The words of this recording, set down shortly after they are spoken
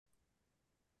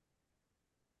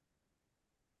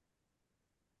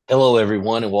Hello,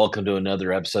 everyone, and welcome to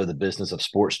another episode of the Business of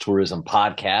Sports Tourism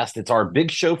podcast. It's our big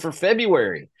show for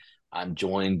February. I'm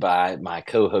joined by my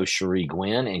co-host Cherie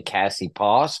Gwynn and Cassie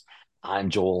Poss. I'm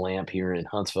Joel Lamp here in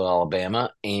Huntsville,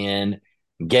 Alabama, and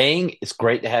gang, it's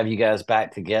great to have you guys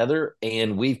back together.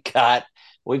 And we've got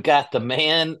the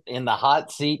man in the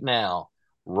hot seat now,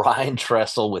 Ryan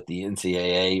Tressel with the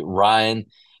NCAA. Ryan,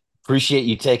 appreciate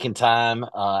you taking time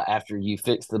after you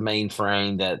fixed the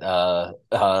mainframe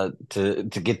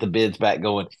to get the bids back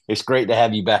going. It's great to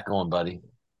have you back on, buddy.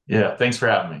 Yeah, thanks for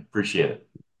having me. Appreciate it.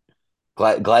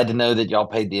 Glad to know that y'all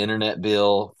paid the internet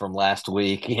bill from last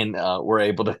week and we're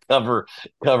able to cover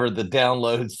the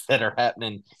downloads that are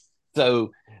happening.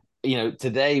 So,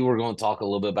 today we're going to talk a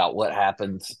little bit about what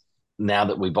happens now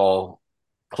that we've all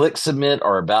click submit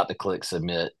or about to click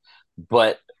submit.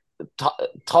 But talk,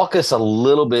 talk us a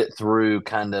little bit through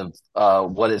kind of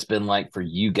what it's been like for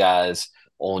you guys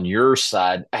on your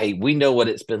side. Hey, we know what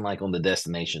it's been like on the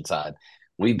destination side.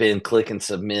 We've been click and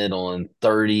submit on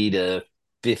 30 to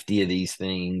 50 of these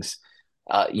things.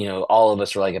 All of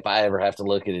us are like, if I ever have to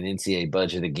look at an NCAA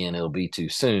budget again, it'll be too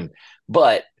soon.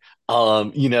 But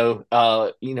what's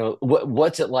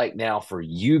it like now for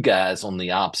you guys on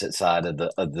the opposite side of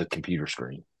the computer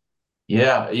screen?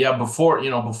 Yeah. Before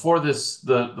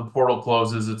the portal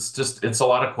closes, it's a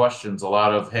lot of questions, a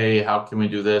lot of, hey, how can we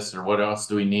do this, or what else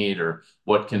do we need, or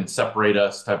what can separate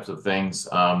us, types of things.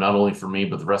 Not only for me,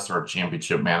 but the rest of our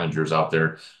championship managers out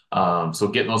there. So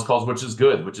getting those calls, which is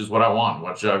good, which is what I want.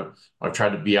 I've tried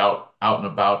to be out and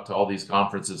about to all these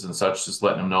conferences and such, just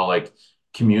letting them know, like,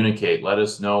 communicate, let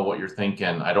us know what you're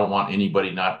thinking. I don't want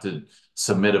anybody not to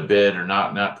submit a bid or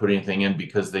not put anything in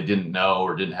because they didn't know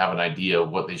or didn't have an idea of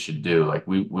what they should do. Like,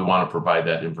 we want to provide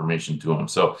that information to them.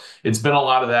 So it's been a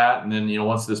lot of that. And then,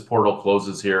 once this portal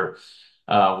closes here,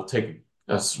 we'll take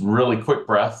a really quick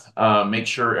breath, make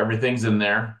sure everything's in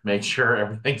there, make sure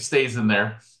everything stays in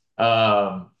there.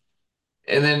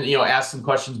 And then, ask some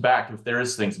questions back if there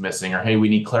is things missing, or hey, we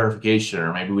need clarification,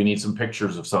 or maybe we need some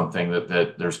pictures of something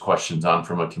that there's questions on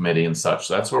from a committee and such.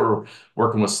 So that's what we're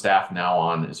working with staff now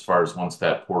on, as far as once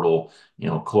that portal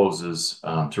closes,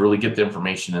 to really get the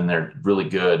information in there really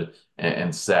good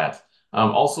and set.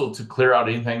 Also, to clear out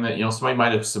anything that somebody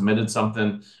might have submitted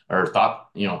something or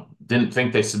thought didn't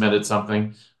think they submitted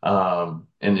something, and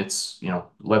it's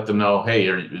let them know, hey,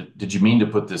 did you mean to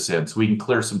put this in, so we can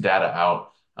clear some data out,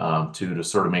 to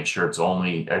sort of make sure it's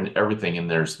only, and everything in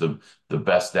there's the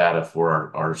best data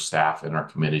for our staff and our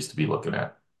committees to be looking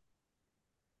at.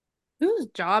 Whose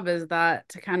job is that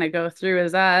to kind of go through?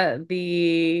 Is that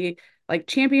the like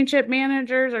championship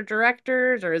managers or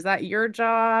directors, or is that your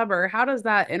job, or how does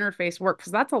that interface work?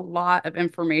 Because that's a lot of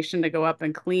information to go up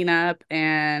and clean up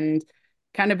and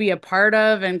kind of be a part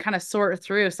of and kind of sort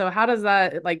through. So how does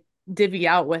that like divvy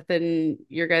out within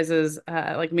your guys's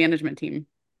like management team?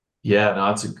 Yeah, no,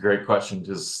 that's a great question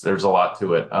because there's a lot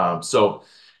to it. So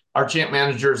our champ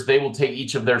managers, they will take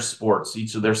each of their sports,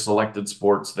 each of their selected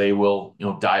sports. They will,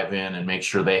 dive in and make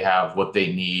sure they have what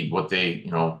they need, what they,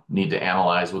 need to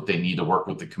analyze, what they need to work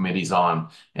with the committees on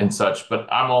and such. But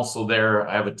I'm also there.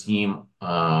 I have a team,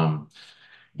 a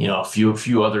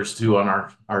few others too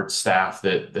on our staff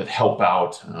that help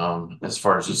out, as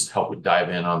far as just help dive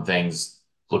in on things,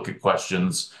 look at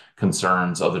questions,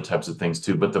 concerns, other types of things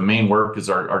too. But the main work is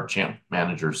our champ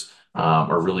managers,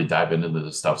 are really diving into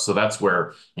this stuff. So that's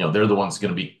where they're the ones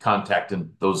going to be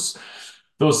contacting those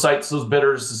sites, those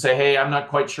bidders, to say, hey, I'm not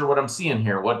quite sure what I'm seeing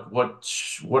here. What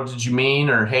did you mean?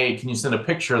 Or hey, can you send a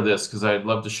picture of this? Because I'd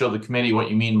love to show the committee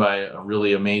what you mean by a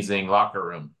really amazing locker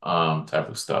room, type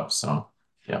of stuff. So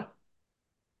yeah.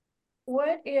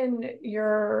 What in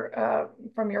your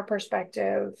from your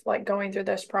perspective, like going through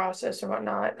this process and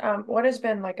whatnot, what has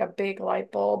been like a big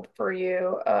light bulb for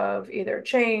you of either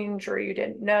change or you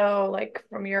didn't know, like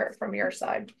from your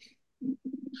side?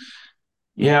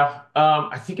 Yeah,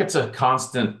 I think it's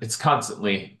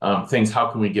constantly, things, how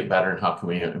can we get better and how can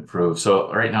we improve?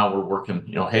 So right now we're working,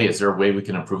 hey, is there a way we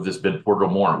can improve this bid portal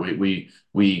more? We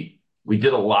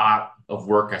did a lot of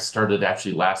work. I started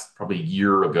actually last probably a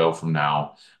year ago from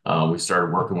now. We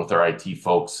started working with our IT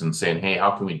folks and saying, hey,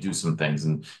 how can we do some things?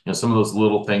 And some of those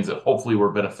little things that hopefully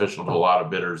were beneficial to a lot of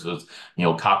bidders was,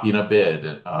 copying a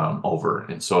bid, over,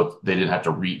 and so they didn't have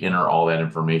to re-enter all that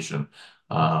information,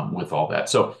 with all that.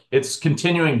 So it's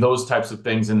continuing those types of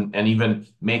things, and even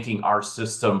making our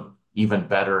system even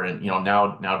better. And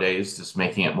nowadays, just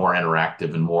making it more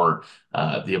interactive and more,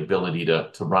 the ability to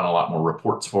run a lot more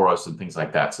reports for us and things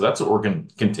like that. So that's what we're going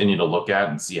to continue to look at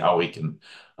and see how we can,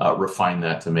 refine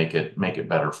that to make it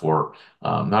better for,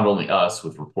 not only us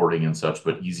with reporting and such,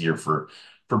 but easier for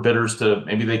bidders to,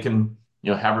 maybe they can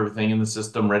have everything in the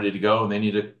system ready to go, and they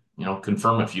need to,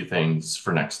 confirm a few things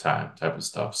for next time type of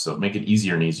stuff. So make it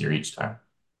easier and easier each time.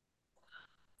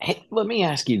 Hey, let me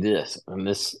ask you this, and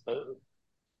this.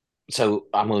 So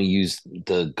I'm going to use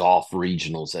the golf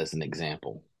regionals as an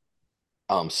example.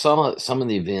 Some of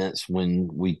the events when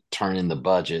we turn in the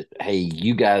budget, hey,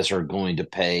 you guys are going to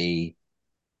pay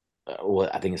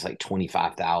what I think it's like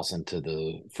 25,000 to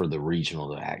the for the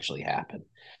regional to actually happen.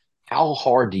 How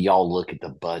hard do y'all look at the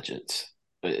budgets?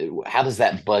 How does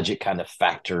that budget kind of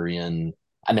factor in?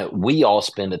 I know we all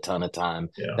spend a ton of time.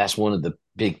 Yeah. That's one of the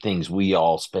big things we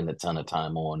all spend a ton of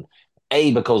time on.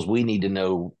 Because we need to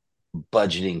know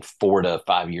budgeting 4 to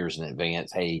 5 years in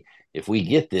advance. Hey, if we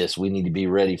get this, we need to be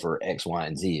ready for X, Y,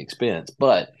 and Z expense.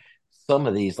 But some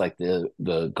of these, like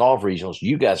the golf regionals,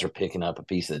 you guys are picking up a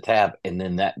piece of the tab, and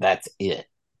then that's it.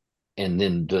 And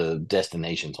then the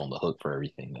destination's on the hook for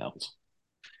everything else.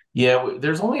 Yeah,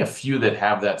 there's only a few that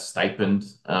have that stipend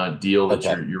deal that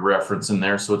Okay. you're referencing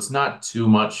there, so it's not too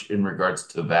much in regards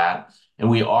to that. And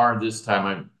we are this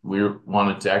time. We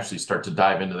wanted to actually start to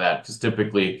dive into that because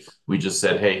typically we just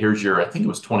said, "Hey, here's your." I think it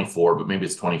was 24, but maybe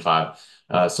it's 25,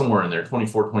 somewhere in there,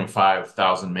 24,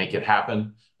 25,000. Make it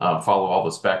happen. Follow all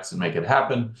the specs and make it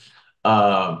happen.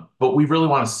 But we really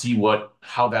want to see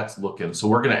how that's looking. So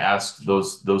we're going to ask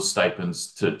those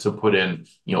stipends to put in,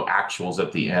 actuals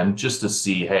at the end just to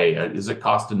see, hey, is it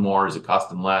costing more? Is it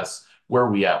costing less? Where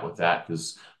are we at with that?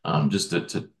 Because just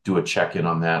to do a check in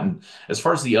on that. And as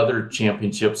far as the other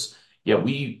championships, yeah,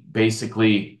 we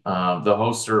basically the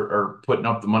hosts are putting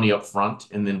up the money up front,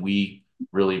 and then we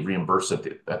really reimburse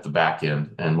at the back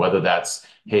end. And whether that's,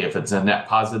 hey, if it's a net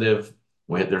positive,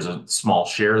 there's a small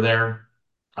share there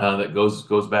that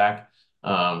goes back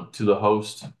to the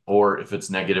host, or if it's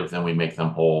negative, then we make them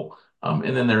whole.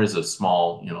 And then there is a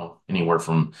small, anywhere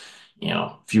from,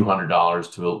 a few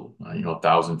 $100s to, $1,000,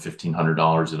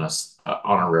 $1,500 in a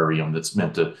honorarium that's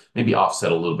meant to maybe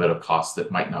offset a little bit of cost that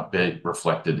might not be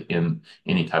reflected in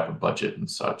any type of budget and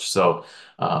such. So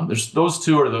there's those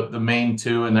two are the main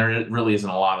two, and there really isn't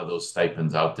a lot of those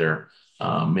stipends out there.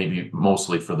 Maybe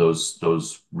mostly for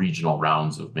those regional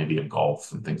rounds of maybe a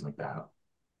golf and things like that.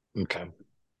 Okay.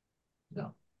 Yeah.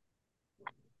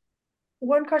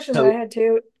 One question that I So had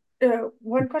too,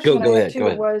 one question go that I go had ahead. Go too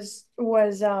ahead.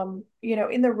 was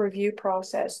in the review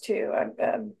process too.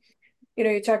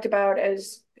 You talked about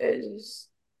as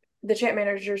the champ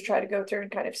managers try to go through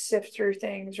and kind of sift through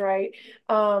things, right?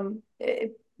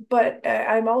 But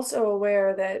I'm also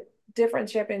aware that different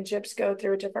championships go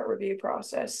through a different review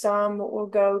process. Some will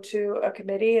go to a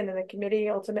committee, and then the committee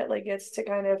ultimately gets to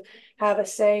kind of have a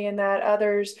say in that.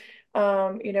 Others,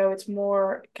 it's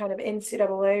more kind of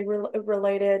NCAA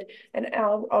related. And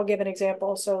I'll give an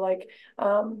example. So like,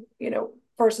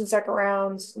 first and second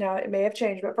rounds. Now it may have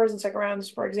changed, but first and second rounds,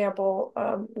 for example,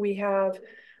 we have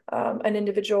an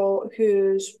individual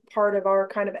who's part of our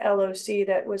kind of LOC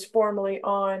that was formerly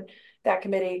on that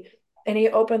committee. And he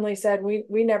openly said,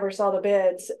 we never saw the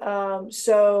bids.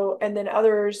 And then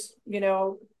others,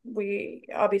 we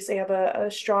obviously have a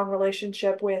strong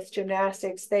relationship with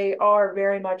gymnastics. They are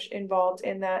very much involved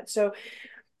in that. So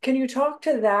can you talk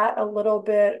to that a little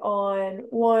bit on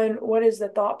one, what is the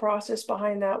thought process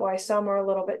behind that? Why some are a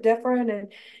little bit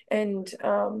different and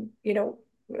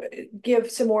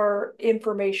give some more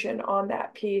information on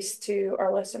that piece to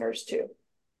our listeners too.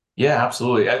 Yeah,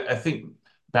 absolutely. I think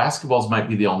basketballs might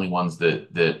be the only ones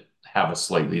that have a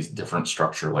slightly different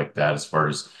structure like that as far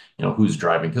as who's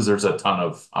driving, because there's a ton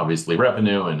of obviously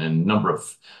revenue and a number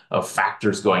of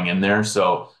factors going in there.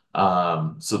 So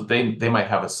they might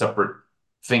have a separate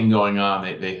thing going on.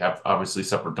 They have obviously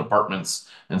separate departments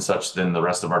and such than the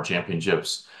rest of our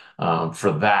championships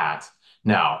for that.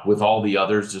 Now, with all the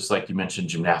others, just like you mentioned,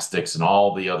 gymnastics and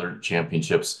all the other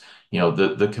championships,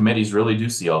 the committees really do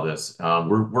see all this.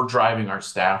 We're driving our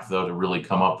staff though to really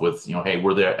come up with, hey,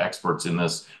 we're the experts in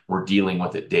this. We're dealing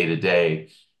with it day to day.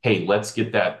 Hey, let's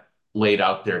get that laid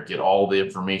out there, get all the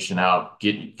information out,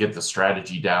 get the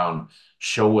strategy down,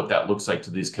 show what that looks like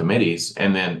to these committees,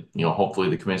 and then hopefully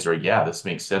the committees are like, yeah, this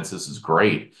makes sense, this is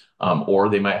great. Or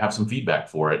they might have some feedback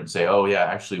for it and say, oh yeah,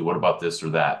 actually, what about this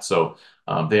or that? So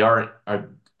they are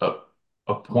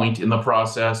a point in the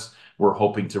process. We're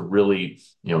hoping to really,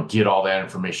 get all that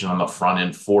information on the front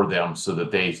end for them so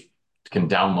that they can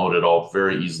download it all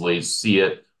very easily, see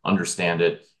it, understand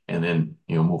it, and then,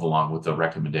 move along with the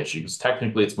recommendation. Because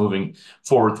technically it's moving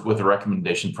forward with a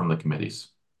recommendation from the committees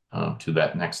to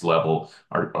that next level,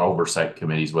 our oversight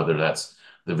committees, whether that's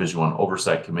the Division I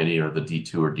oversight committee or the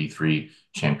D2 or D3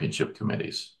 championship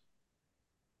committees.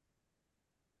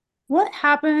 What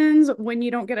happens when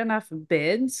you don't get enough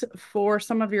bids for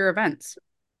some of your events?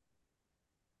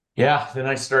 Yeah, then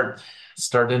I start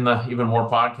in the even more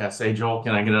podcasts. Hey Joel,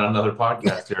 can I get on another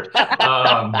podcast here?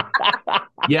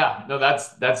 Yeah, no,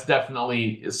 that's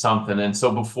definitely something. And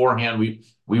so beforehand,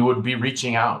 we would be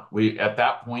reaching out. We at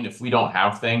that point, if we don't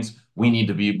have things, we need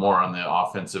to be more on the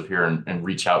offensive here and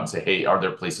reach out and say, hey, are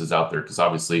there places out there? Because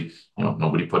obviously,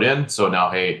 nobody put in. So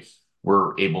now, hey,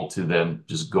 we're able to then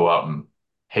just go out and,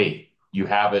 hey, you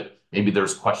have it. Maybe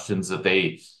there's questions that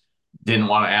they didn't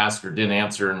want to ask or didn't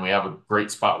answer, and we have a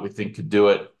great spot we think could do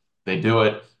it. They do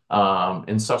it,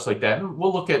 and such like that. And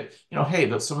we'll look at,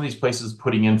 hey, some of these places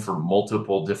putting in for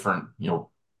multiple different,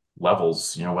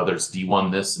 levels, whether it's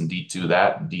D1 this and D2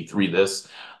 that and D3 this,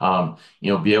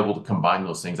 be able to combine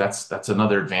those things. That's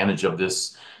another advantage of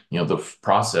this, the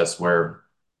process where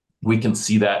we can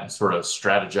see that and sort of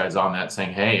strategize on that,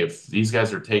 saying, hey, if these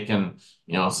guys are taking,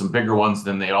 some bigger ones,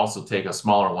 then they also take a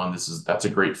smaller one. That's a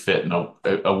great fit and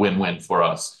a win-win for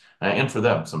us and for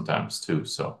them sometimes too.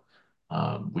 So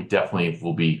we definitely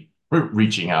will be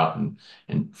reaching out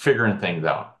and figuring things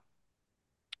out.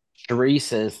 Cherie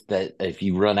says that if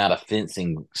you run out of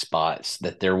fencing spots,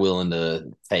 that they're willing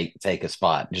to take a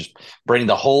spot. Just bring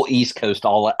the whole East Coast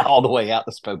all the way out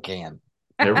to Spokane.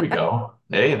 There we go.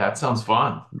 Hey, that sounds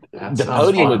fun. That The sounds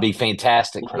podium would fun. be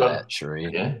fantastic for that, Cherie.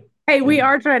 Yeah. Hey, we Yeah.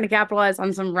 are trying to capitalize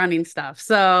on some running stuff,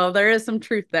 so there is some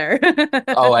truth there. Oh,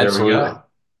 There we absolutely, go. There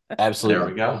we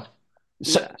absolutely. go.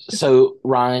 So, Yeah. so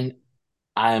Ryan,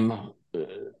 I'm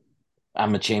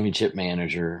I'm a championship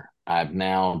manager. I've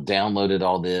now downloaded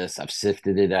all this. I've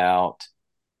sifted it out.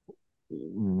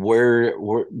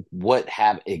 What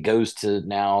have it goes to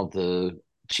now the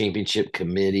championship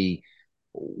committee?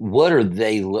 What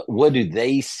do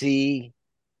they see?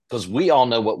 Because we all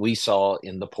know what we saw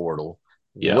in the portal.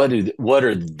 Yeah. What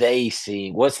are they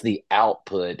seeing? What's the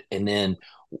output? And then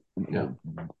Yeah.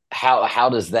 how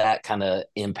does that kind of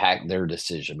impact their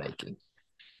decision making?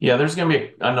 Yeah, there's going to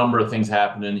be a number of things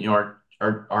happening.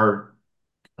 Our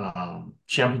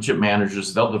championship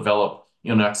managers, they'll develop,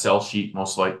 an Excel sheet,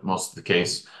 most of the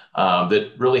case,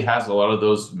 that really has a lot of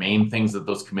those main things that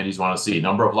those committees want to see: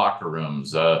 number of locker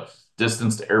rooms,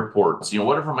 distance to airports,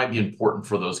 whatever might be important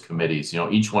for those committees.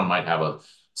 Each one might have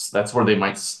that's where they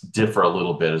might differ a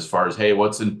little bit as far as, hey,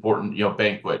 what's important,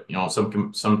 banquet.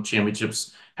 Some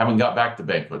championships haven't got back to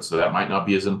banquet, so that might not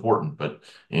be as important, but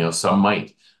some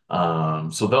might.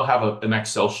 So they'll have an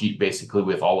Excel sheet basically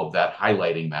with all of that,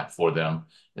 highlighting that for them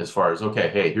as far as, okay,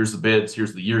 hey, here's the bids,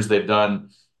 here's the years they've done,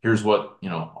 here's what,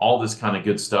 all this kind of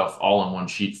good stuff all in one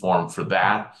sheet form for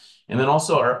that. And then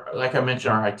also, like I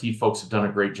mentioned, our IT folks have done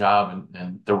a great job,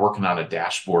 and they're working on a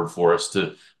dashboard for us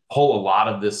to pull a lot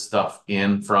of this stuff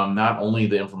in from not only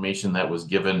the information that was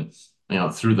given,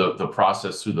 through the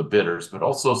process through the bidders, but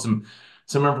also some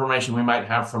information we might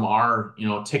have from our,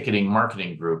 ticketing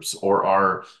marketing groups or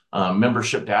our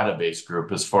membership database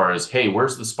group as far as, hey,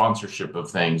 where's the sponsorship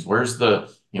of things? Where's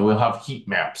we'll have heat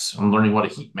maps. I'm learning what a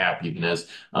heat map even is,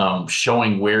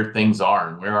 showing where things are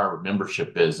and where our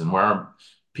membership is and where our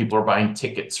people are buying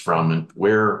tickets from and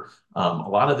where a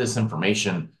lot of this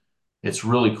information. It's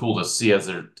really cool to see as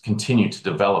they continue to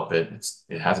develop it.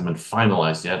 It hasn't been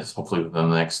finalized yet. It's hopefully within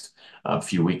the next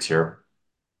few weeks here,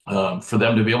 for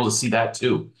them to be able to see that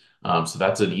too. So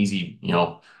that's an easy,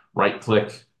 right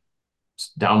click,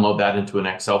 download that into an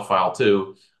Excel file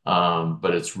too.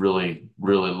 But it's really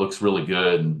looks really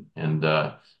good and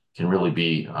can really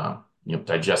be,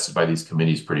 digested by these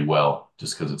committees pretty well,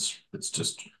 just because it's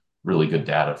just really good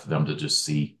data for them to just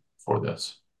see for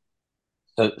this.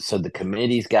 So the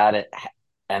committee's got it,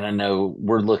 and I know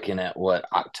we're looking at what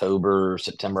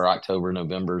September, October,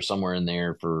 November, somewhere in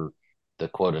there for the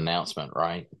quote announcement,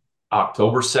 right?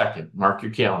 October 2nd, mark your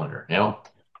calendar.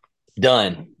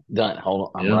 Done, done.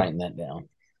 Hold on, I'm Yeah. writing that down.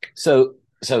 So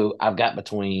I've got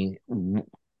between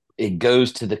it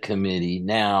goes to the committee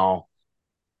now,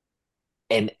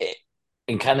 and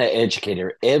kind of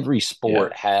educator. Every Yeah.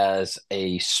 sport has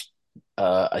a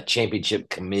championship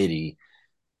committee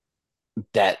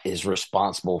that is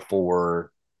responsible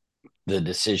for the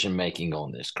decision making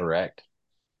on this, correct?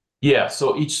 Yeah,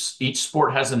 so each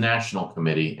sport has a national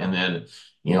committee, and then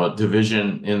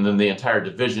division, and then the entire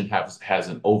division has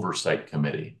an oversight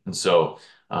committee. And so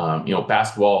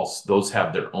basketballs, those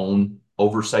have their own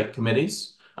oversight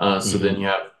committees. So then Mm-hmm. you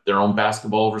have their own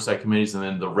basketball oversight committees, and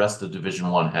then the rest of Division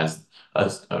One has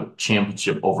a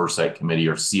championship oversight committee,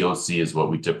 or COC is what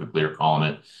we typically are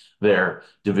calling it. Their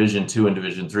Division Two and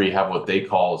Division Three have what they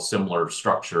call a similar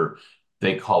structure.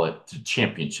 They call it the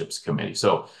championships committee.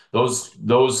 So those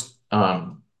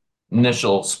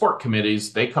initial sport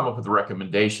committees, they come up with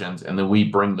recommendations, and then we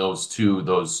bring those to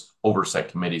those oversight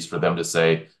committees for them to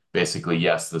say, basically,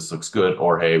 yes, this looks good,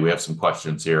 or hey, we have some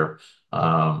questions here. We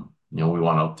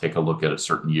want to take a look at a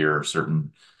certain year, or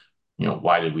certain,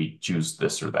 why did we choose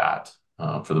this or that?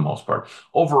 For the most part,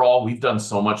 overall, we've done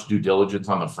so much due diligence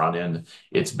on the front end.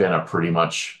 It's been a pretty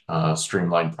much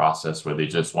streamlined process where they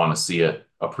just want to see it,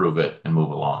 approve it, and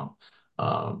move along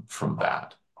from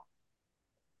that.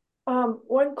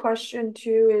 One question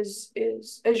too is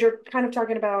as you're kind of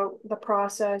talking about the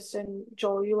process, and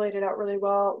Joel, you laid it out really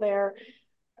well there.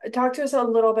 Talk to us a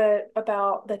little bit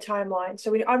about the timeline.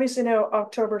 So we obviously know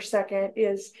October 2nd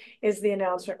is the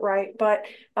announcement, right? But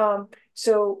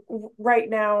so right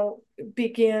now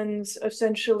begins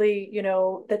essentially,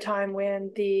 the time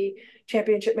when the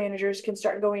championship managers can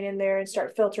start going in there and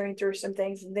start filtering through some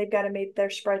things, and they've got to make their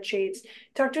spreadsheets.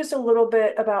 Talk to us a little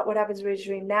bit about what happens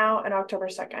between now and October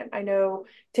 2nd. I know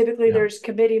typically there's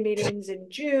committee meetings in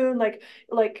June,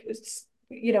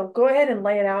 go ahead and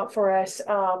lay it out for us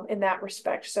in that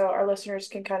respect, so our listeners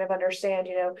can kind of understand,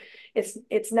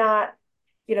 it's not,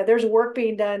 there's work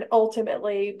being done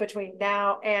ultimately between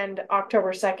now and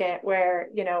October 2nd, where,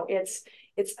 and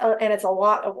it's a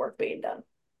lot of work being done.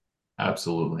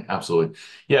 Absolutely. Absolutely.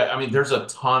 Yeah. I mean, there's a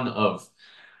ton of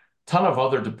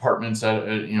other departments at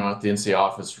the NCAA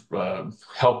office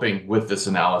helping with this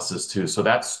analysis too. So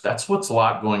that's what's a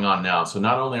lot going on now. So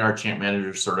not only are champ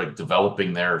managers sort of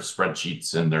developing their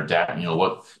spreadsheets and their data,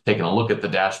 taking a look at the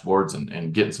dashboards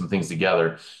and getting some things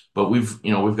together, but we've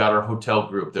got our hotel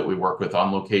group that we work with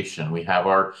on location. We have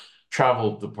our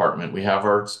travel department. We have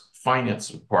our finance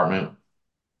department.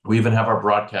 We even have our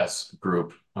broadcast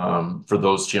group for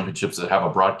those championships that have a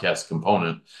broadcast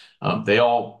component. They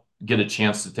all get a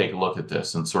chance to take a look at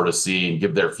this and sort of see and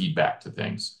give their feedback to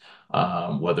things.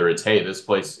 Whether it's, hey, this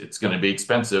place, it's going to be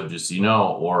expensive, just so you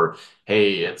know, or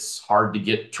hey, it's hard to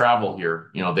get travel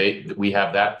here. We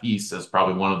have that piece as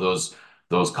probably one of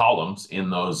those columns in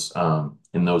those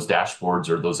dashboards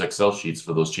or those Excel sheets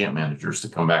for those champ managers to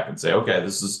come back and say, okay,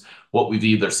 this is what we've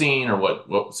either seen or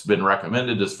what's been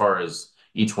recommended as far as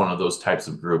each one of those types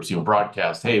of groups.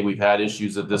 Broadcast, hey, we've had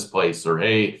issues at this place, or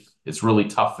hey, it's really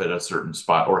tough at a certain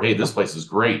spot, or hey, this place is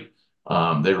great.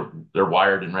 They're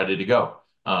wired and ready to go.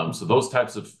 So those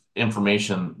types of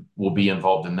information will be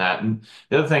involved in that. And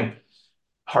the other thing,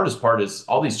 hardest part is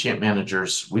all these champ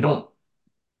managers, we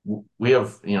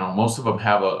have, most of them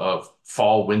have a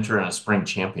fall, winter, and a spring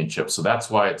championship. So that's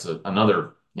why it's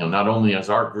another, not only is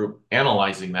our group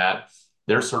analyzing that,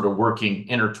 they're sort of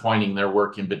intertwining their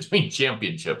work in between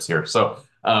championships here. So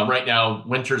right now,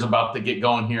 winter's about to get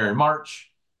going here in March.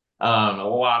 A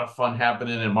lot of fun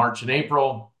happening in March and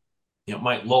April. It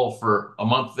might lull for a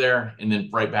month there, and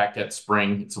then right back at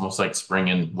spring. It's almost like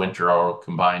spring and winter are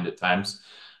combined at times.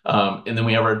 And then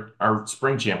we have our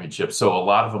spring championship. So a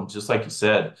lot of them, just like you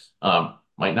said,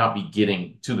 might not be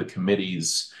getting to the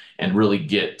committees and really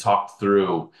get talked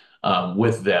through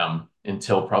with them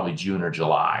until probably June or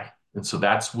July. And so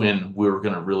that's when we're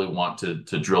going to really want to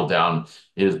drill down,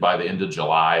 is by the end of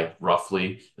July,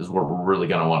 roughly, is where we're really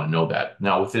going to want to know that.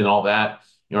 Now, within all that,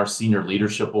 our senior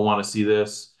leadership will want to see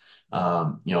this.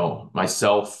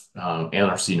 Myself and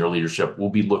our senior leadership will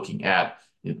be looking at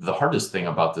the hardest thing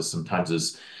about this sometimes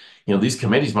is, these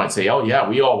committees might say, oh, yeah,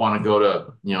 we all want to go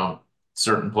to,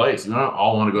 certain place. We don't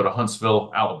all want to go to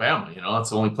Huntsville, Alabama. That's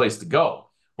the only place to go.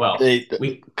 Well,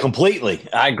 completely.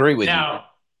 I agree with you.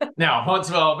 Now,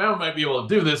 Huntsville, Alabama might be able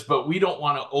to do this, but we don't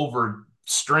want to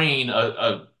overstrain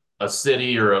a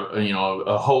city or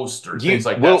a host or things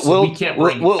like that. So we can't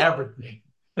bring everything.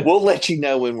 We'll let you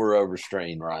know when we're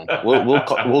overstrained, Ryan.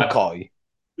 We'll call you.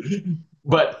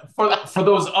 But for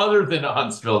those other than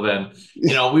Huntsville, then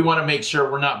we want to make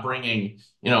sure we're not bringing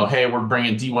hey, we're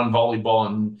bringing D1 volleyball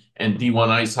and D1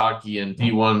 ice hockey and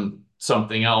D1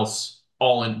 something else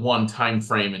all in one time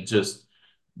frame, and just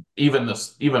even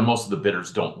most of the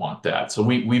bidders don't want that. So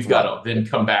we've got to then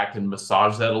come back and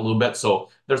massage that a little bit. So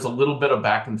there's a little bit of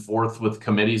back and forth with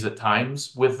committees at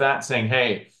times with that, saying,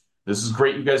 hey, this is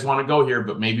great, you guys want to go here,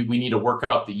 but maybe we need to work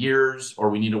out the years, or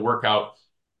we need to work out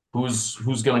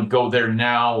who's going to go there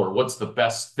now, or what's the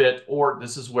best fit. Or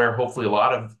this is where hopefully a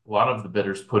lot of the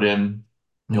bidders put in,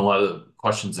 a lot of the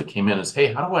questions that came in is,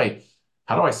 hey, how do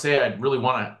I say I really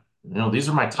want to, these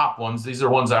are my top ones, these are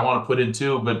ones I want to put in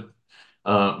too,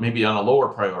 but maybe on a lower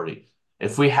priority.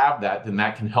 If we have that, then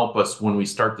that can help us when we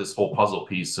start this whole puzzle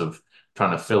piece of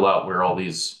trying to fill out where all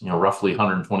these, roughly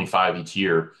 125 each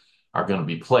year are going to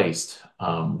be placed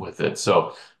with it.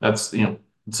 So that's,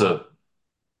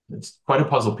 it's quite a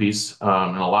puzzle piece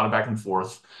and a lot of back and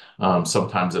forth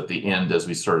sometimes at the end as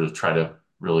we sort of try to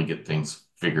really get things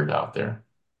figured out there.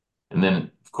 And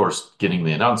then, of course, getting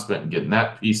the announcement and getting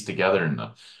that piece together and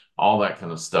the all that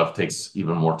kind of stuff takes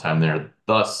even more time there.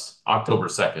 Thus, October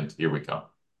 2nd, here we come.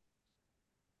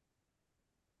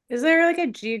 Is there like a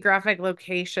geographic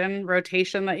location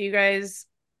rotation that you guys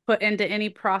put into any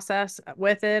process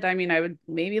with it? I mean, I would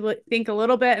maybe think a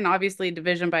little bit, and obviously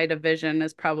division by division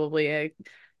is probably a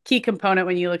key component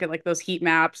when you look at like those heat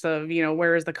maps of,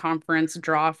 where is the conference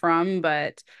draw from,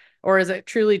 but or is it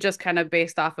truly just kind of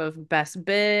based off of best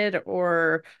bid,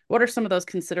 or what are some of those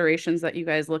considerations that you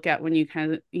guys look at when you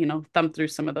kind of, thumb through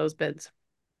some of those bids?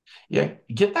 Yeah,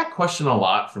 get that question a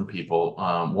lot from people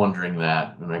wondering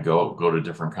that when I go to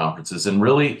different conferences, and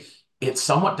really, it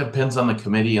somewhat depends on the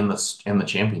committee and the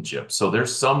championship. So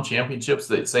there's some championships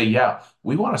that say, yeah,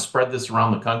 we want to spread this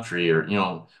around the country,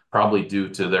 or probably due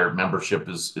to their membership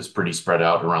is pretty spread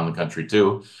out around the country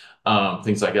too,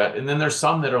 things like that. And then there's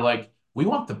some that are like, we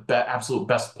want the absolute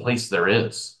best place there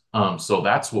is. So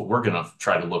that's what we're gonna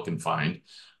try to look and find,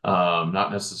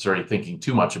 not necessarily thinking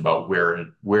too much about where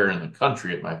in the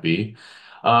country it might be.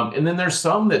 And then there's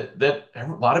some that a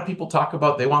lot of people talk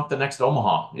about. They want the next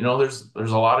Omaha.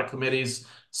 There's a lot of committees.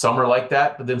 Some are like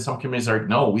that, but then some committees are like,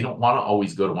 no, we don't want to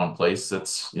always go to one place.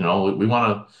 That's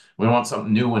we want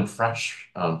something new and fresh,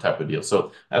 type of deal.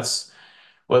 So that's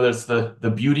whether it's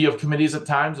the beauty of committees at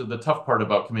times or the tough part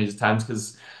about committees at times,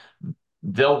 because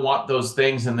they'll want those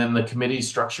things, and then the committee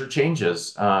structure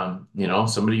changes.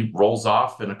 Somebody rolls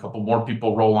off and a couple more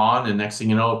people roll on, and next thing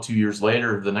you know, 2 years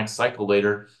later, the next cycle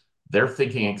later, they're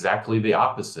thinking exactly the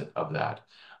opposite of that.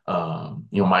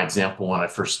 My example when I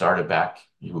first started back,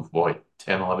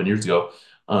 10, 11 years ago,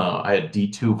 I had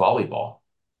D2 volleyball.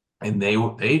 And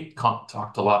they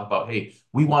talked a lot about, hey,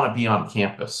 we want to be on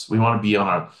campus. We want to be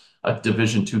on a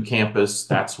Division II campus.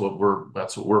 That's what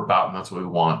we're about, and that's what we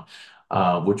want,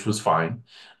 which was fine.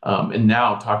 And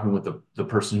now talking with the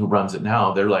person who runs it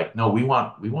now, they're like, no, we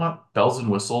want bells and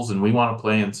whistles, and we want to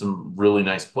play in some really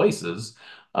nice places.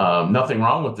 Nothing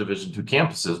wrong with Division II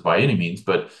campuses by any means,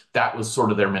 but that was sort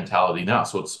of their mentality now.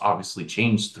 So it's obviously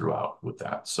changed throughout with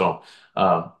that. So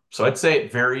I'd say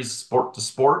it varies sport to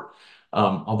sport.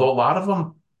 Although a lot of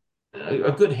them,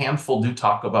 a good handful do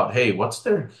talk about, hey,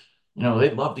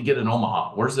 they'd love to get an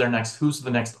Omaha. Who's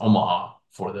the next Omaha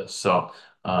for this? So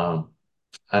I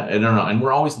don't know. And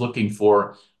we're always looking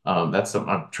for, that's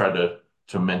something I've tried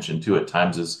to mention too at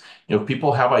times is, if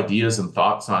people have ideas and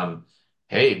thoughts on,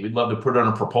 hey, we'd love to put on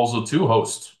a proposal to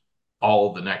host all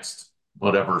of the next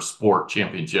whatever sport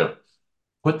championship,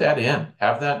 put that in,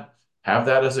 have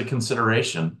that as a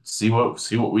consideration. See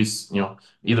what we,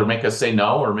 either make us say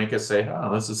no or make us say,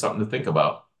 oh, this is something to think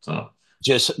about. So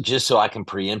Just so I can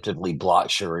preemptively block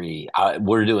Cherie,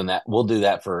 we're doing that. We'll do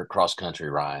that for cross country,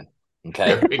 Ryan.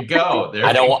 there Okay. we go. There I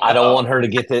we don't I don't want go. her to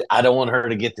get the I don't want her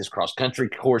to get this cross country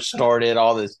course started.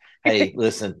 All this. Hey,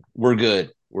 listen, we're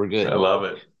good. We're I good. love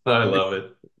it. I love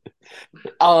it.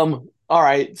 All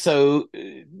right. So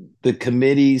the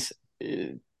committees,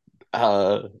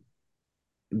 uh,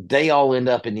 they all end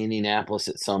up in Indianapolis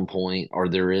at some point, or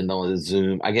they're in on the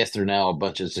Zoom. I guess they're now a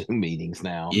bunch of Zoom meetings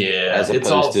now, Yeah, as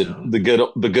it's all opposed to Zoom. the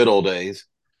good old days.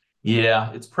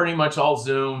 Yeah, it's pretty much all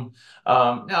Zoom.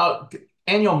 Now,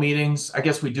 annual meetings, I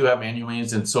guess we do have annual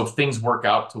meetings, and so if things work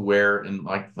out to where, and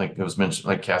like it was mentioned,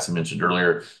 like Cassie mentioned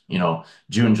earlier,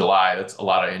 June, July, that's a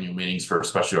lot of annual meetings for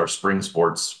especially our spring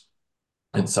sports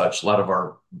and such. A lot of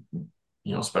our,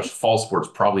 special fall sports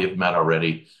probably have met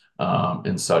already,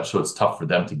 and such, so it's tough for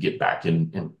them to get back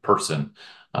in person.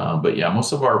 But yeah,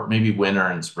 most of our maybe winter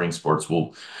and spring sports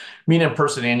will meet in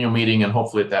person annual meeting, and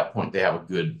hopefully at that point they have a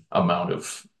good amount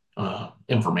of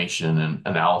information and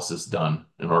analysis done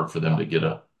in order for them to get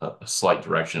a slight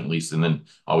direction at least, and then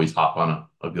always hop on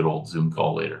a good old Zoom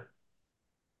call later.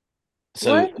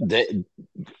 So What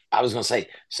I was going to say,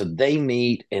 so they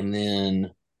meet and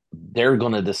then they're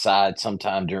going to decide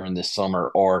sometime during this summer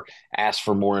or ask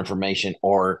for more information,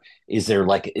 or is there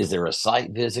a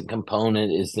site visit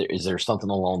component? Is there something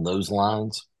along those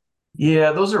lines?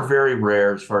 Yeah, those are very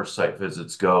rare as far as site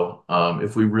visits go.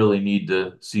 If we really need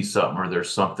to see something or there's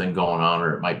something going on,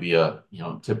 or it might be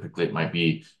typically it might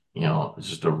be, it's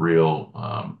just a real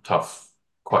tough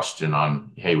question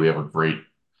on, hey, we have a great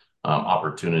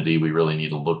opportunity. We really need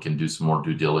to look and do some more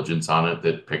due diligence on it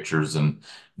that pictures and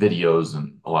videos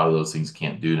and a lot of those things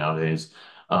can't do nowadays.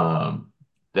 Um,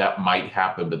 that might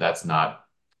happen, but that's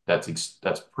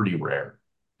pretty rare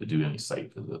to do any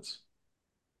site visits.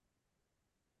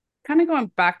 kind of going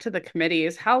back to the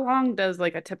committees, how long does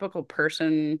like a typical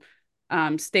person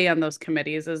stay on those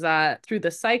committees? Is that through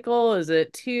the cycle? Is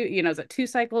it two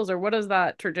cycles, or what does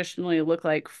that traditionally look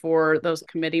like for those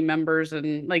committee members?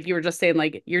 And like you were just saying,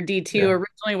 like your D2 Yeah.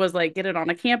 originally was like get it on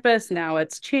a campus, now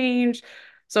it's changed.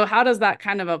 So how does that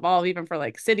kind of evolve even for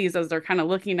like cities as they're kind of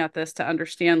looking at this to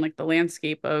understand like the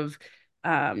landscape of,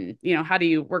 how do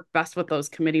you work best with those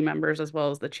committee members as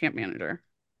well as the champ manager?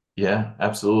 Yeah,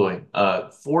 absolutely.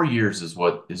 4 years is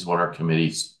what our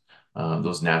committees,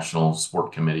 those national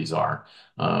sport committees are.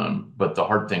 But the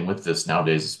hard thing with this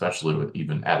nowadays, especially with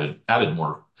even added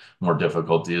more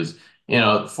difficulty, is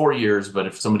 4 years. But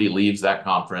if somebody leaves that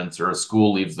conference or a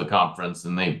school leaves the conference,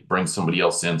 then they bring somebody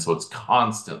else in, so it's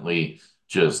constantly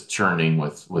just churning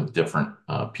with different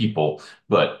people.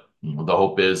 But the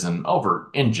hope is, and over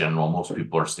in general, most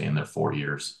people are staying there 4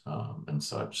 years and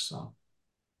such. So.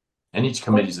 And each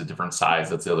committee is a different size.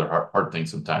 That's the other hard thing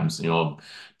sometimes.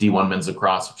 D1 men's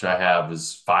lacrosse, which I have,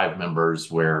 is 5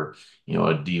 members, where, a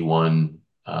D1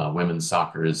 women's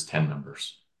soccer is 10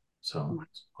 members. So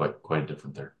it's quite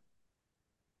different there.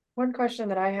 One question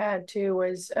that I had too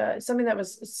was something that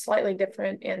was slightly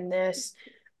different in this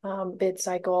bid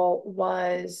cycle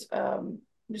was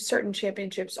certain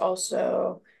championships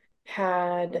also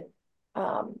had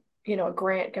a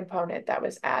grant component that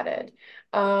was added.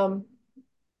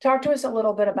 Talk to us a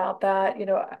little bit about that.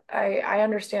 I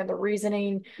understand the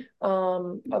reasoning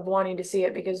of wanting to see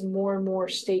it because more and more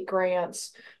state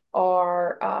grants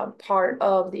are part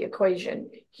of the equation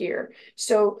here.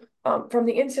 So from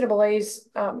the NCAA's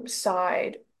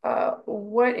side,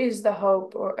 what is the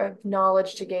hope or of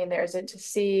knowledge to gain there? Is it to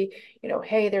see,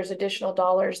 hey, there's additional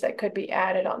dollars that could be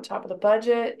added on top of the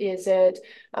budget? Is it,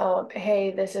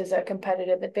 hey, this is a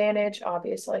competitive advantage,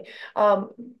 obviously?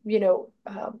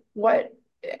 What,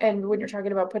 and when you're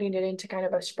talking about putting it into kind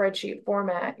of a spreadsheet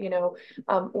format,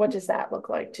 what does that look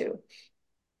like too?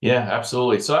 Yeah,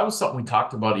 absolutely. So that was something we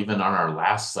talked about even on our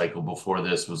last cycle before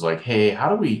this, was like, hey, how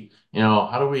do we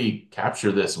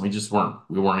capture this? And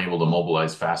we weren't able to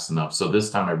mobilize fast enough. So this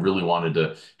time I really wanted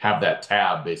to have that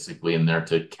tab basically in there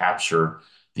to capture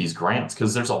these grants,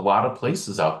 because there's a lot of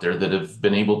places out there that have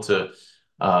been able to,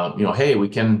 hey, we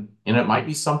can, and it might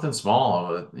be something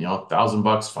small, $1,000,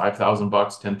 $5,000,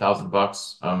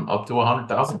 $10,000, up to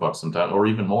 $100,000 sometimes, or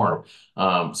even more.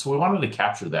 So we wanted to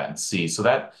capture that and see. So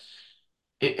that,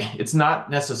 it's not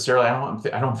necessarily,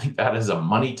 I don't think that is a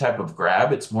money type of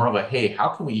grab. It's more of a, hey, how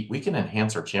can we can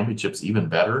enhance our championships even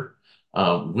better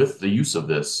with the use of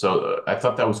this. So I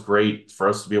thought that was great for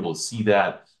us to be able to see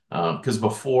that, because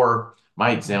before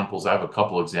my examples, I have a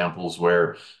couple examples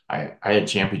where I had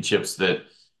championships that,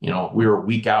 we were a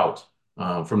week out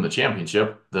from the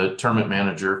championship. The tournament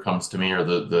manager comes to me, or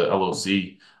the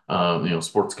LOC,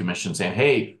 sports commission, saying,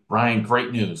 hey, Ryan,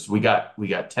 great news. We got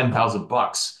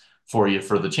 $10,000 for you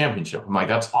for the championship. I'm like,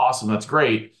 that's awesome. That's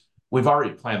great. We've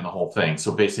already planned the whole thing.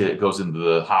 So basically it goes into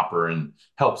the hopper and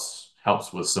helps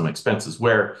with some expenses,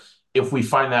 where if we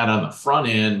find that on the front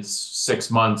end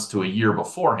 6 months to a year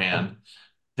beforehand,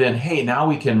 then, hey, now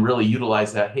we can really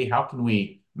utilize that. Hey, how can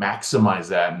we maximize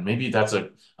that? And maybe that's a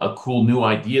cool new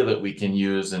idea that we can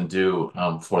use and do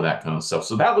for that kind of stuff.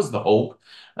 So that was the hope,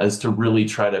 is to really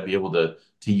try to be able to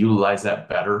utilize that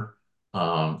better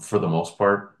for the most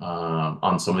part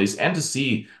on some of these, and to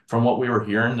see from what we were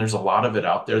hearing, there's a lot of it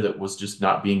out there that was just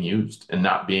not being used and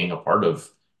not being a part of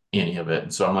any of it.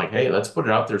 And so I'm like, hey, let's put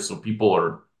it out there so people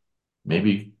are,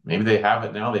 maybe they have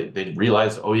it now. They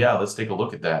realize, oh yeah, let's take a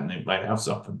look at that, and they might have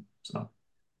something. So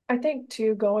I think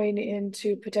too, going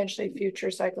into potentially future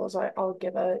cycles, I'll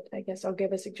give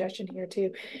a suggestion here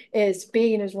too, is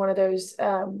being as one of those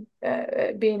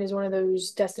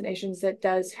destinations that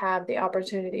does have the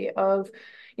opportunity of,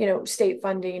 state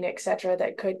funding, et cetera,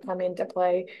 that could come into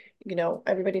play.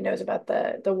 Everybody knows about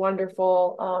the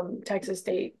wonderful Texas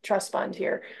State Trust Fund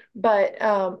here. But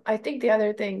I think the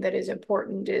other thing that is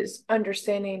important is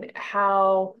understanding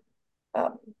how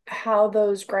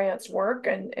those grants work,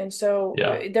 and so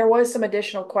yeah, there was some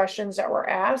additional questions that were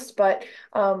asked, but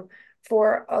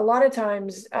for a lot of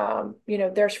times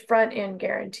there's front end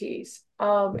guarantees,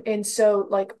 and so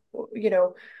like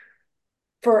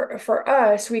for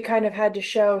us, we kind of had to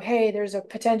show, hey, there's a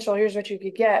potential, here's what you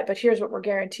could get, but here's what we're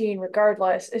guaranteeing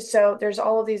regardless. So there's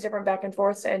all of these different back and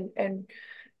forths, and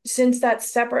since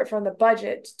that's separate from the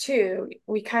budget too,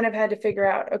 we kind of had to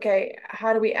figure out, okay,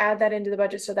 how do we add that into the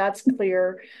budget so that's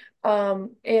clear?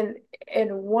 In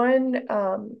one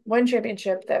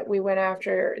championship that we went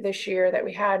after this year that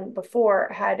we hadn't before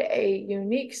had a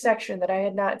unique section that I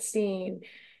had not seen.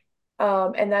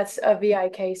 And that's a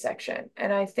VIK section.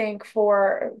 And I think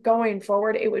for going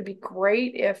forward, it would be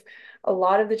great if a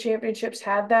lot of the championships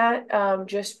had that,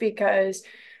 just because,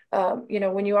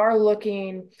 when you are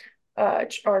looking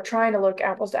are trying to look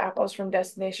apples to apples from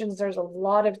destinations, there's a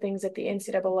lot of things that the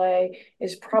NCAA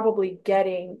is probably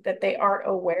getting that they aren't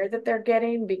aware that they're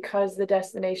getting because the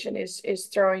destination is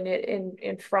throwing it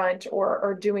in front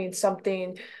or doing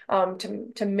something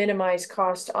to minimize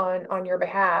cost on your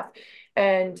behalf.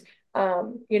 And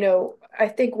I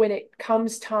think when it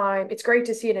comes time, it's great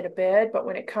to see it in a bid, but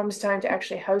when it comes time to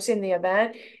actually hosting the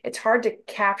event, it's hard to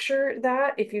capture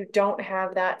that if you don't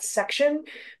have that section,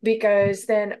 because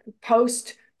then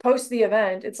post the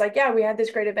event, it's like, yeah, we had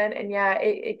this great event and yeah,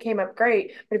 it came up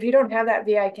great. But if you don't have that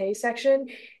VIK section,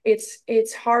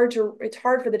 it's hard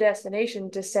for the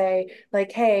destination to say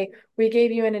like, hey, we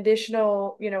gave you an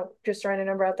additional, just throwing a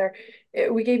number out there,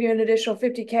 we gave you an additional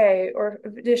 50K or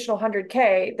additional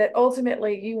 100K that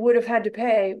ultimately you would have had to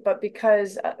pay, but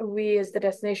because we as the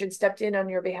destination stepped in on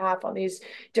your behalf on these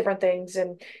different things,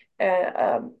 and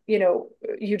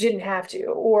you didn't have to,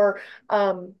 or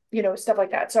stuff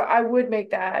like that. So I would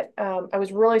make that. I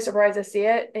was really surprised to see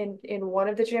it in one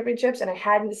of the championships, and I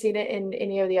hadn't seen it in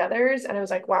any of the others, and I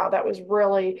was like, wow, that was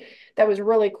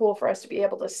really cool for us to be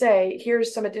able to say,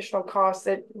 here's some additional costs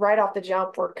that right off the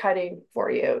jump we're cutting for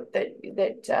you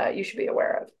that you should be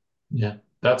aware of. Yeah,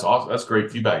 that's awesome. That's great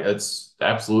feedback. That's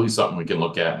absolutely something we can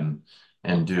look at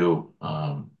and do.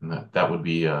 And that would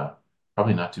be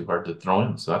probably not too hard to throw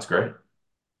in. So that's great.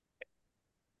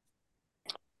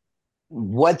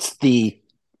 What's the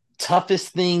toughest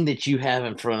thing that you have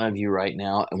in front of you right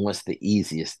now, and what's the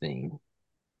easiest thing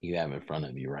you have in front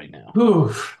of you right now?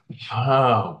 Whew.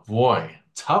 Oh boy,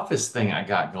 toughest thing I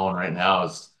got going right now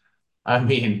is, I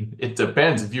mean, it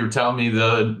depends. If you were telling me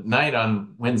the night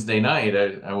on Wednesday night,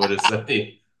 I would have said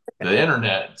the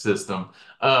internet system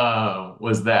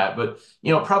was that. But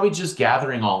probably just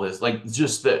gathering all this, like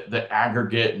just the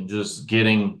aggregate and just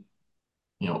getting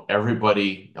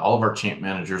everybody, all of our champ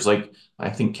managers, like I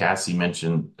think Cassie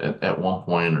mentioned at one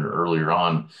point or earlier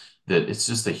on, that it's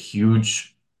just a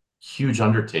huge, huge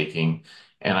undertaking.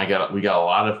 And we got a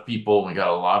lot of people, we got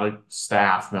a lot of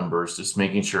staff members, just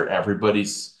making sure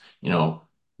everybody's,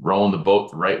 rowing the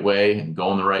boat the right way and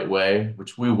going the right way,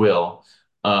 which we will.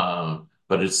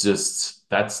 But it's just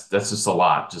that's just a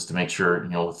lot just to make sure,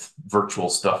 with virtual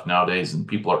stuff nowadays and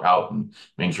people are out and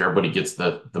making sure everybody gets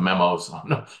the memos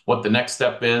on what the next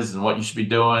step is and what you should be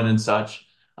doing and such.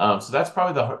 So that's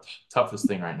probably the toughest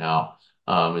thing right now,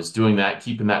 is doing that,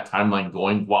 keeping that timeline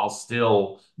going while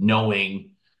still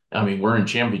knowing. I mean, we're in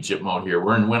championship mode here.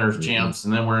 We're in winners champs,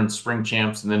 and then we're in spring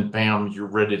champs, and then bam, you're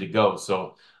ready to go.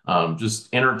 So just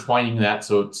intertwining that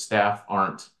so staff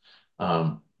aren't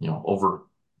over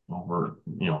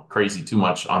crazy too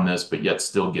much on this, but yet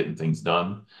still getting things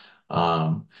done.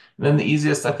 And then the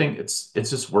easiest, I think it's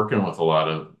just working with a lot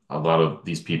of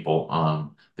these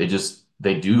people.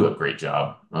 They do a great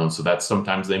job. So that's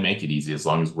sometimes they make it easy as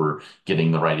long as we're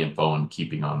getting the right info and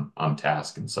keeping on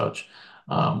task and such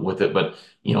with it. But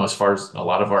as far as a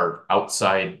lot of our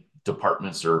outside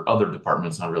departments or other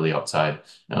departments, not really outside,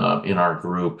 in our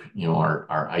group,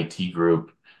 our IT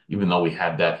group, even though we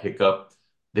had that hiccup,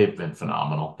 they've been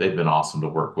phenomenal. They've been awesome to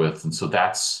work with. And so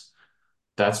that's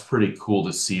pretty cool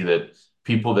to see that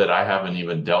people that I haven't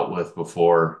even dealt with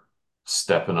before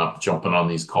stepping up, jumping on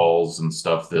these calls and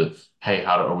stuff that, hey,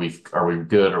 are we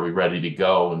good? Are we ready to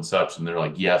go and such? And they're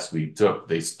like, yes, they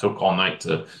took all night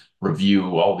to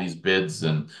review all these bids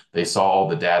and they saw all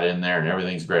the data in there and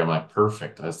everything's great. I'm like,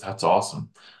 perfect. That's awesome.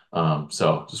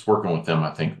 So just working with them,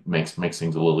 I think makes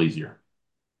things a little easier.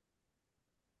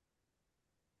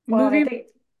 Well, and I Moving, think,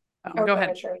 go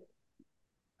ahead. Sherry.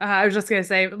 I was just going to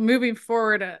say, moving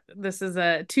forward, this is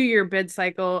a 2-year bid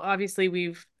cycle. Obviously,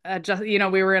 we've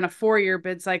we were in a 4-year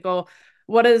bid cycle.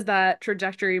 What is that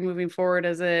trajectory moving forward?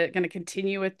 Is it going to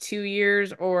continue with 2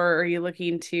 years, or are you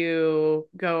looking to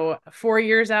go 4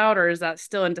 years out, or is that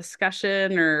still in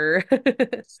discussion? Or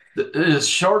The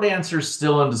short answer is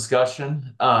still in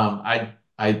discussion. I'd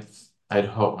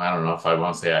hope. I don't know if I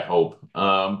want to say I hope,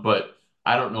 but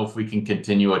I don't know if we can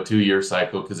continue a 2-year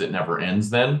cycle because it never ends.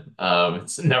 Then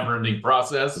it's a never-ending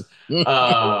process.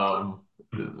 Um,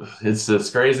 it's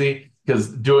just crazy because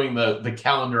doing the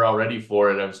calendar already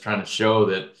for it, I was trying to show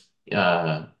that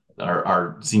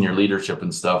our senior leadership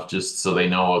and stuff, just so they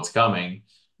know what's coming,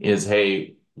 is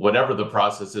hey, whatever the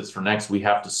process is for next, we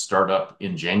have to start up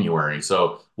in January.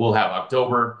 So we'll have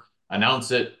October, announce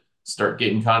it, start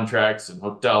getting contracts and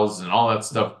hotels and all that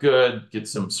stuff good, get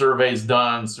some surveys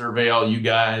done, survey all you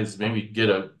guys, maybe get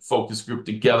a focus group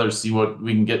together, see what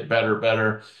we can get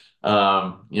better.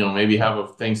 Maybe have a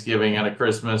Thanksgiving and a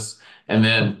Christmas, and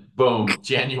then boom,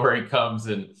 January comes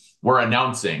and we're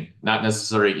announcing, not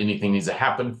necessarily anything needs to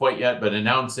happen quite yet, but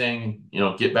announcing,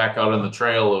 get back out on the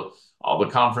trail all the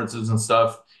conferences and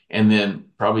stuff. And then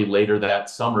probably later that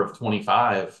summer of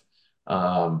 25,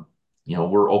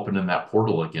 we're opening that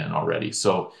portal again already.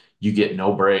 So you get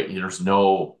no break. There's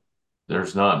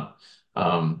none.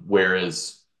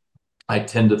 Whereas I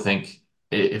tend to think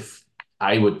if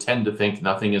I would tend to think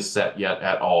nothing is set yet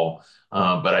at all.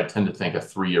 But I tend to think a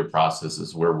 3-year process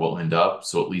is where we'll end up.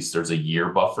 So at least there's a year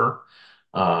buffer.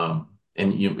 And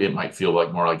it might feel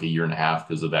like more like a year and a half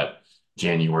because of that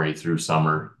January through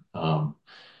summer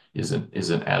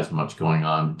isn't as much going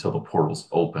on until the portals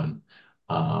open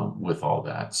with all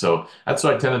that. So that's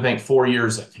what I tend to think. 4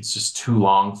 years, I think it's just too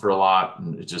long for a lot,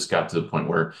 and it just got to the point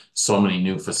where so many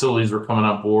new facilities were coming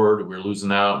on board, we were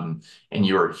losing out, and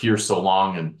you're here so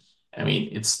long, and I mean,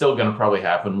 it's still going to probably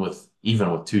happen with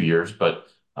even with 2 years, but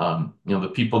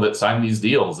the people that sign these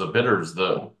deals, the bidders,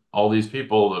 all these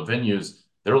people, the venues,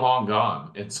 they're long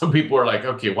gone. And so people are like,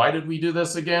 okay, why did we do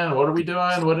this again? What are we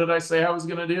doing? What did I say I was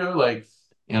going to do? Like,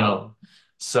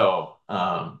 so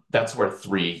that's where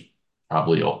 3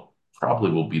 probably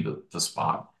will be the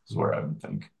spot is where I would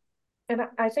think. And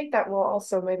I think that will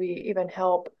also maybe even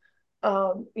help.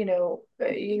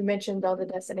 You mentioned on the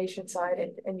destination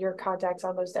side and your contacts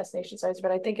on those destination sites,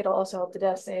 but I think it'll also help the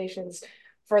destinations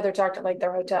further talk to like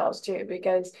their hotels too,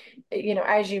 because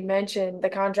as you mentioned, the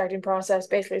contracting process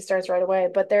basically starts right away,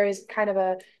 but there is,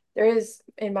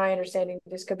 in my understanding,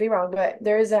 this could be wrong, but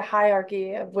there is a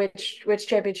hierarchy of which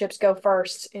championships go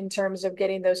first in terms of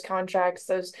getting those contracts,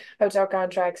 those hotel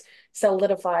contracts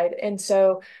solidified. And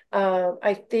so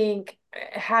I think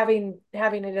having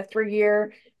it a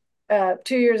 3-year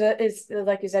 2 years is,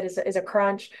 like you said, is a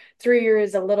crunch. 3 years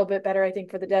is a little bit better, I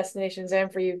think, for the destinations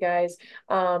and for you guys.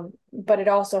 But it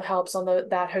also helps on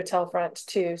that hotel front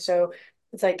too. So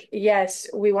it's like, yes,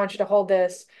 we want you to hold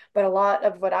this, but a lot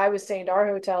of what I was saying to our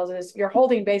hotels is you're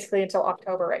holding basically until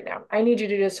October right now. I need you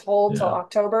to just hold till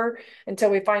October until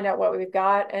we find out what we've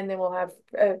got, and then we'll have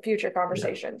future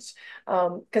conversations.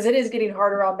 Because it is getting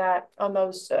harder on that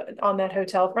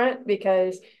hotel front,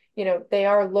 because they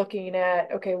are looking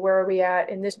at, okay, where are we at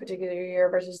in this particular year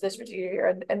versus this particular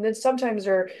year? And then sometimes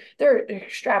they're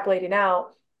extrapolating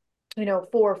out, 4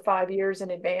 or 5 years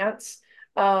in advance,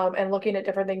 and looking at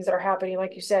different things that are happening.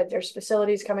 Like you said, there's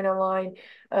facilities coming online.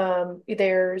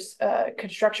 There's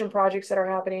construction projects that are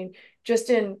happening just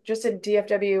in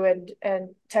DFW and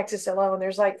Texas alone.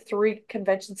 There's like 3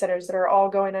 convention centers that are all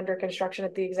going under construction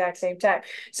at the exact same time.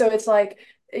 So it's like,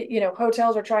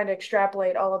 hotels are trying to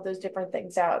extrapolate all of those different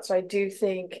things out. So I do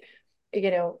think,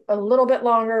 a little bit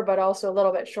longer, but also a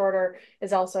little bit shorter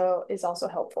is also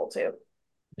helpful too.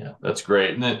 Yeah, that's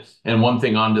great. And one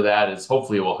thing onto that is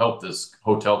hopefully it will help this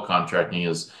hotel contracting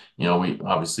is, we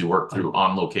obviously work through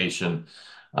On Location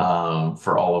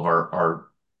for all of our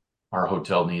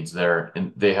hotel needs there,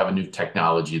 and they have a new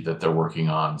technology that they're working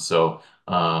on. So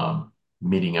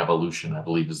Meeting Evolution, I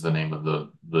believe, is the name of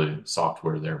the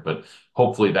software there. But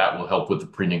hopefully that will help with the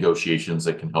pre-negotiations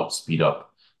that can help speed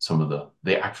up some of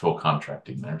the actual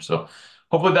contracting there. So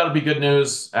hopefully that'll be good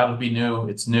news. That'll be new.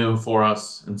 It's new for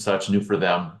us and such, new for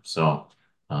them. So,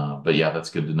 but yeah, that's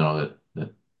good to know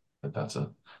that's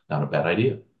not a bad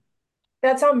idea.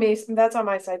 That's on me. That's on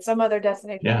my side. Some other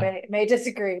destinations Yeah. may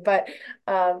disagree, but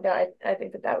no, I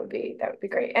think that would be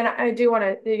great. And I do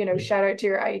want to shout out to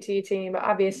your IT team.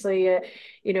 Obviously,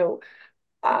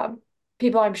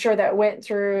 people I'm sure that went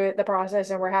through the process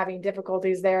and were having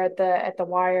difficulties there at the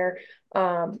wire.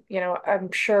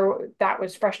 I'm sure that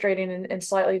was frustrating and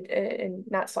slightly, and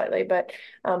not slightly, but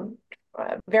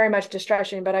very much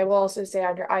distressing. But I will also say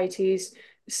on your IT's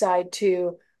side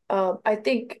too. I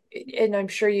think, and I'm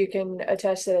sure you can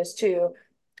attest to this too.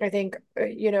 I think,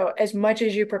 as much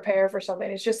as you prepare for something,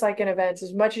 it's just like in events,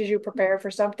 as much as you prepare for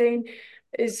something,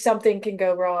 is something can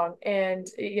go wrong. And,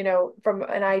 from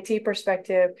an IT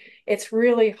perspective, it's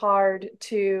really hard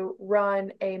to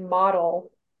run a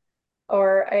model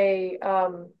or a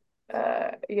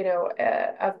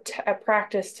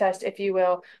practice test, if you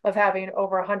will, of having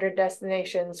over 100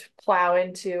 destinations plow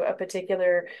into a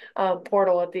particular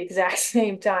portal at the exact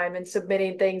same time and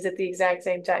submitting things at the exact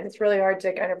same time. It's really hard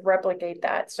to kind of replicate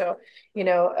that. So,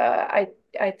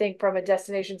 I think from a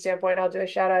destination standpoint, I'll do a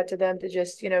shout out to them to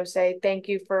just, say thank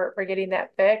you for getting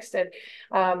that fixed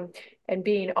and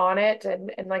being on it.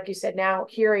 And like you said, now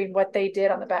hearing what they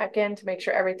did on the back end to make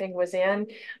sure everything was in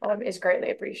is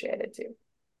greatly appreciated too.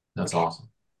 That's awesome.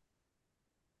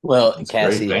 Well, That's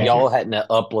Cassie, great. if y'all hadn't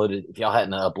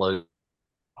uploaded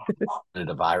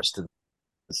a virus to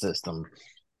the system,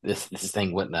 this thing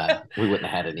we wouldn't have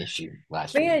had an issue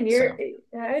last Man, week.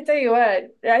 So. I tell you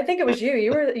what, I think it was you.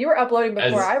 You were uploading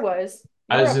before I was.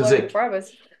 You were As is uploading it, before I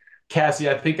was. Cassie,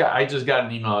 I think I just got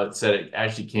an email that said it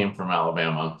actually came from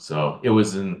Alabama. So it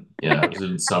was in, yeah, it was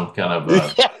in some kind of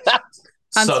a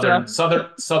Fun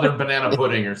stuff. southern banana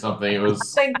pudding or something. It was,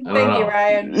 I don't Thank you, know.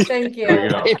 Ryan. Thank There you you.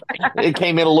 go. It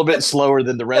came in a little bit slower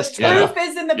than the The rest of proof Yeah. them.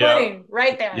 is in the Yep. pudding,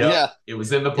 right there. Yep. Yeah. It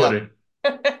was in the Yep. pudding.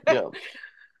 Yep.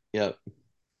 Yep.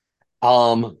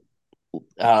 Um,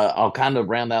 I'll kind of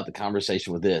round out the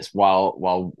conversation with this.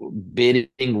 While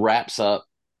bidding wraps up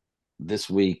this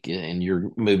week and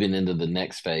you're moving into the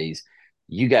next phase,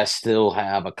 you guys still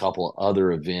have a couple of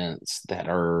other events that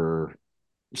are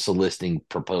soliciting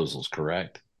proposals,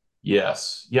 correct?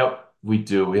 Yes. Yep. We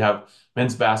do. We have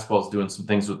men's basketball is doing some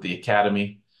things with the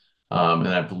academy. And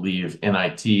I believe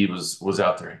NIT was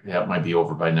out there. Yeah, it might be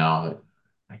over by now.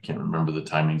 I can't remember the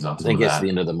timings on I some think of it's the that.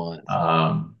 end of the month.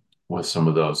 With some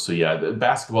of those. So yeah, the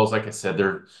basketballs, like I said,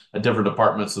 they're a different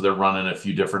department, so they're running a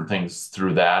few different things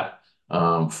through that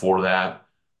for that.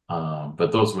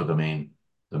 But those were the main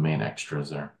extras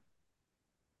there.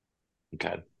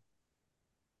 Okay.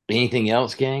 Anything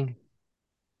else, gang?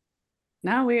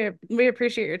 No, we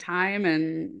appreciate your time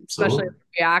and especially Absolutely.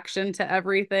 the reaction to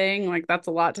everything. Like that's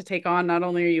a lot to take on. Not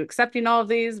only are you accepting all of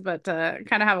these, but kind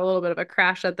of have a little bit of a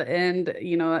crash at the end.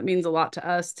 That means a lot to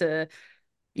us to,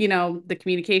 the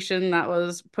communication that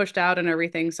was pushed out and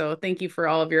everything. So thank you for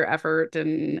all of your effort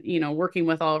and, working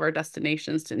with all of our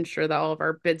destinations to ensure that all of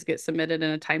our bids get submitted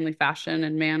in a timely fashion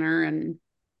and manner. And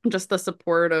just the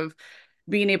support of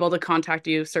being able to contact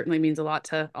you certainly means a lot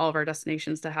to all of our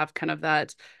destinations to have kind of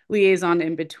that liaison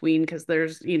in between because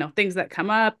there's things that come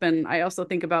up. And I also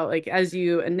think about like as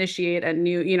you initiate a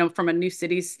new from a new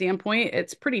city's standpoint,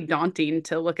 it's pretty daunting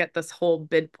to look at this whole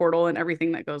bid portal and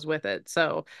everything that goes with it.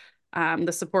 So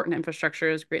the support and infrastructure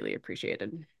is greatly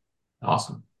appreciated.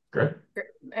 Awesome. Great.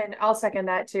 And I'll second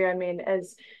that too. I mean,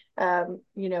 as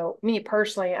me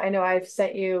personally, I know I've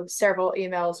sent you several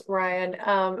emails, Ryan,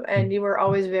 and you were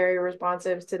always very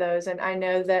responsive to those. And I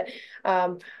know that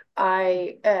um,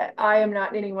 I am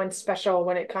not anyone special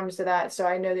when it comes to that. So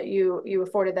I know that you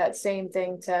afforded that same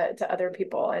thing to other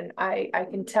people. And I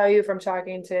can tell you from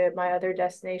talking to my other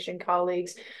destination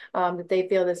colleagues that they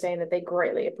feel the same, that they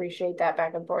greatly appreciate that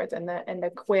back and forth and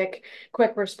the quick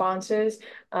responses.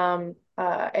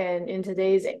 And in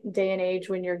today's day and age,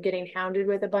 when you're getting hounded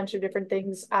with a bunch of different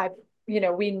things,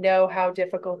 we know how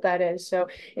difficult that is. So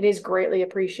it is greatly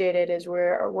appreciated as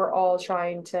we're all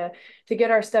trying to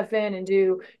get our stuff in and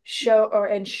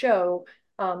show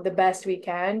the best we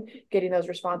can. Getting those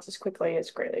responses quickly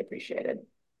is greatly appreciated.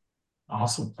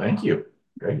 Awesome. Thank you.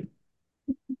 Great.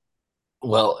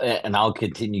 Well, and I'll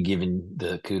continue giving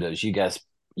the kudos. You guys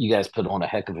put on a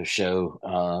heck of a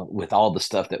show with all the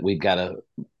stuff that we've got to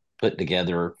put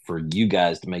together for you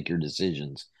guys to make your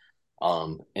decisions.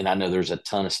 And I know there's a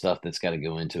ton of stuff that's got to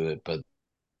go into it, but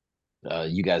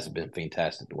you guys have been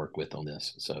fantastic to work with on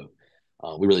this. So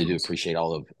we really do appreciate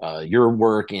all of your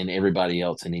work and everybody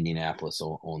else in Indianapolis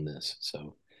on this.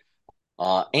 So,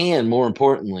 and more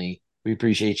importantly, we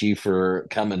appreciate you for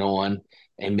coming on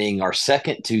and being our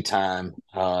second two-time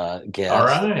All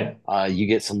guest. right. You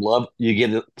get some love. You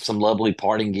get some lovely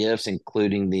parting gifts,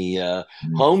 including the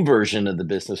home version of the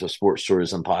Business of Sports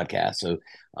Tourism podcast. So you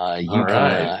All can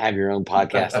right. have your own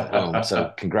podcast at home.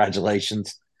 So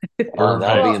congratulations. That'll be in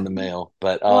Perfect. the mail.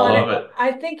 But Love And it.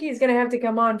 I think he's going to have to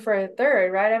come on for a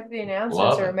third right after the announcements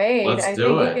Love are it. made. Let's I think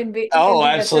do it. he can oh, be the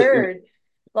absolutely. third.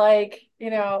 Like,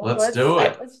 Let's do I,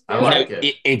 it. let's I do like it.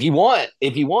 it. if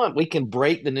you want, we can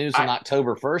break the news on I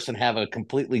October 1st and have a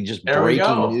completely just There we breaking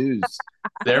go. news.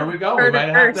 There we go. We Heard it might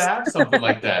have to first. have something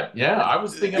like that. Yeah, I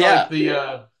was thinking of Yeah.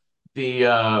 like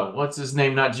the what's his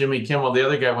name? Not Jimmy Kimmel, the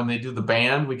other guy when they do the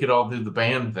band, we could all do the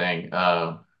band thing.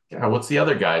 God, what's the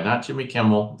other guy? Not Jimmy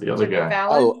Kimmel, the other Jimmy guy.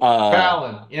 Oh, Fallon.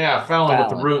 Fallon. Yeah, Fallon with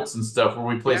the Fallon. roots and stuff where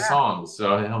we play Yeah. songs.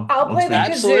 So, I'll once play the we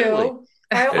Absolutely. kazoo.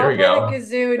 there I'll we play the go.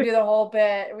 kazoo and do the whole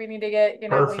bit. We need to get,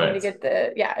 Perfect.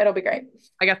 yeah, it'll be great.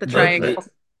 I got the triangle.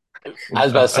 Perfect. I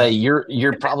was about to say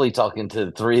you're probably talking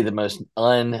to three of the most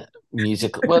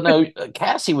unmusical. Well, no,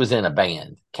 Cassie was in a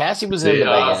band. Cassie was in See, the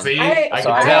band. see, I So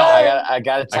could I I got tell. I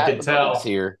got to I tap could the brakes tell.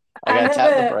 here. I got to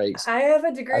tap the brakes. I have a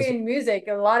I degree was, in music.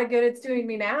 A lot of good it's doing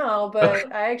me now,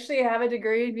 but I actually have a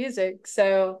degree in music.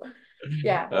 So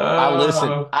yeah.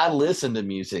 Uh, I listen to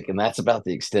music, and that's about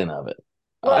the extent of it.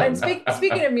 Well, and Um,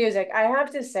 speaking of music, I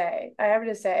have to say,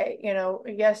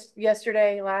 yes,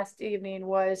 yesterday, last evening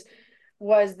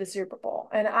was the Super Bowl.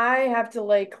 And I have to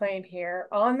lay claim here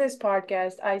on this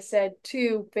podcast. I said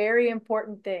two very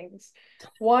important things.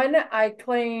 One, I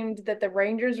claimed that the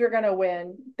Rangers were going to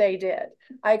win. They did.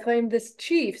 I claimed the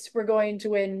Chiefs were going to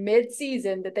win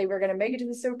mid-season, that they were going to make it to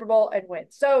the Super Bowl and win.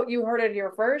 So you heard it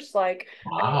here first. Like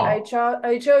Wow.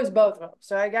 I chose both of them.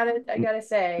 So I gotta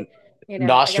say, I gotta lay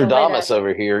Nostradamus that.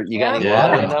 over here. You got any Yep.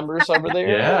 lottery Yeah. numbers over there?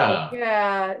 Yeah.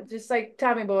 Yeah, just like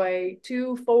Tommy Boy,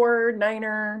 2, 4,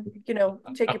 niner,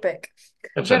 take your pick. You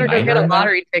That's a better go get niner a in there?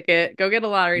 lottery ticket. Go get a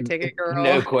lottery ticket, No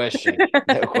girl. question.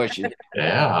 No question.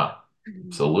 Yeah,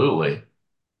 absolutely.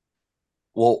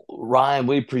 Well, Ryan,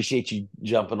 we appreciate you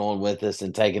jumping on with us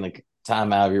and taking the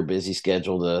time out of your busy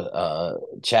schedule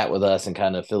to chat with us and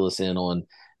kind of fill us in on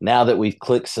now that we've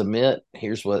clicked submit.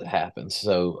 Here's what happens.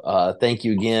 So, thank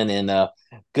you again, and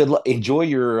good luck. Enjoy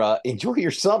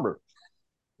your summer.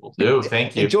 Will do.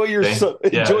 Thank you. Yeah,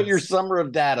 Enjoy your summer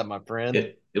of data, my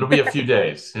friend. it'll be a few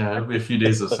days. Yeah, it'll be a few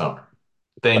days of summer.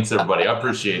 Thanks, everybody. I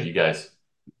appreciate you guys.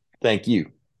 Thank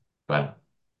you. Bye.